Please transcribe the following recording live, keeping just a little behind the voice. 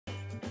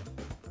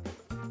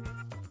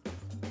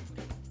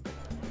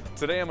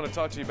Today I'm going to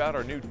talk to you about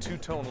our new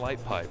two-tone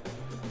light pipe,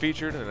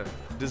 featured in a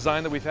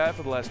design that we've had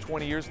for the last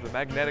 20 years with the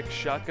magnetic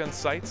shotgun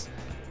sights.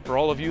 For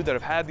all of you that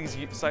have had these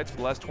sights for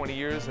the last 20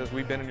 years, as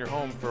we've been in your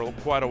home for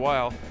quite a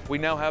while, we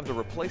now have the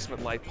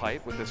replacement light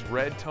pipe with this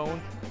red tone,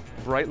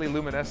 brightly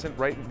luminescent,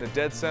 right in the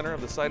dead center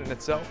of the sight in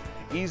itself,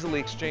 easily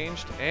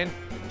exchanged and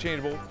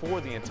changeable for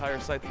the entire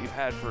sight that you've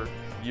had for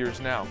years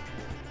now.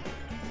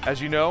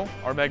 As you know,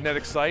 our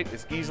magnetic sight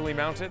is easily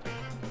mounted,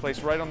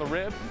 placed right on the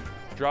rib,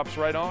 drops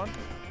right on,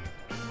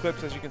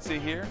 clips as you can see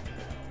here,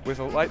 with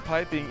a light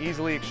pipe being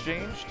easily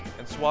exchanged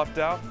and swapped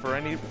out for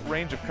any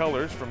range of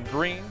colors from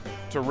green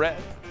to red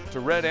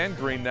and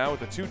green now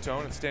with the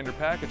two-tone and standard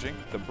packaging,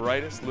 the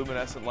brightest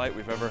luminescent light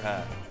we've ever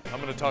had.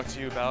 I'm going to talk to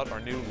you about our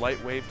new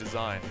Lightwave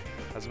design.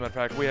 As a matter of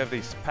fact, we have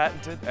this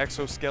patented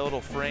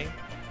exoskeletal frame,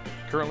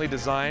 currently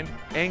designed,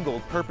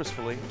 angled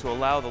purposefully to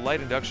allow the light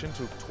induction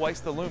to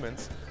twice the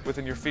lumens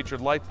within your featured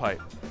light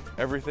pipe.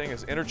 Everything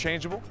is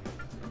interchangeable,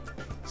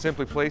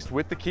 simply placed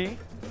with the key,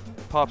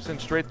 pops in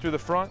straight through the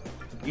front,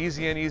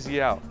 easy in,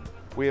 easy out.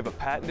 We have a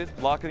patented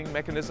locking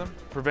mechanism,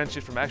 prevents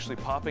you from actually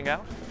popping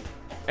out,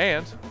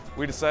 and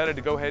we decided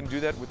to go ahead and do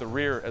that with the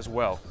rear as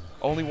well.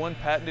 Only one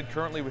patented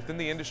currently within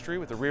the industry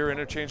with the rear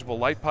interchangeable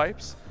light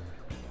pipes.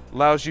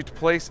 Allows you to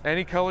place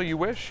any color you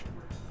wish,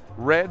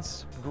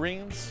 reds,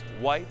 greens,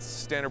 whites,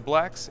 standard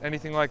blacks,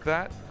 anything like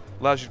that.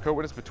 Allows you to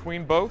co-witness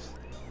between both.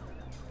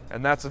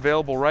 And that's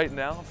available right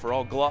now for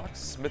all Glocks,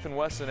 Smith &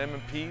 Wesson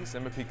M&Ps,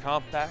 M&P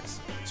Compacts,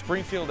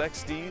 Springfield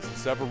XDs, and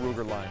several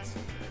Ruger lines.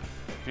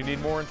 If you need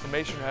more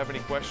information or have any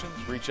questions,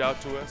 reach out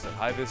to us at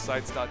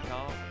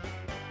HiVizSights.com.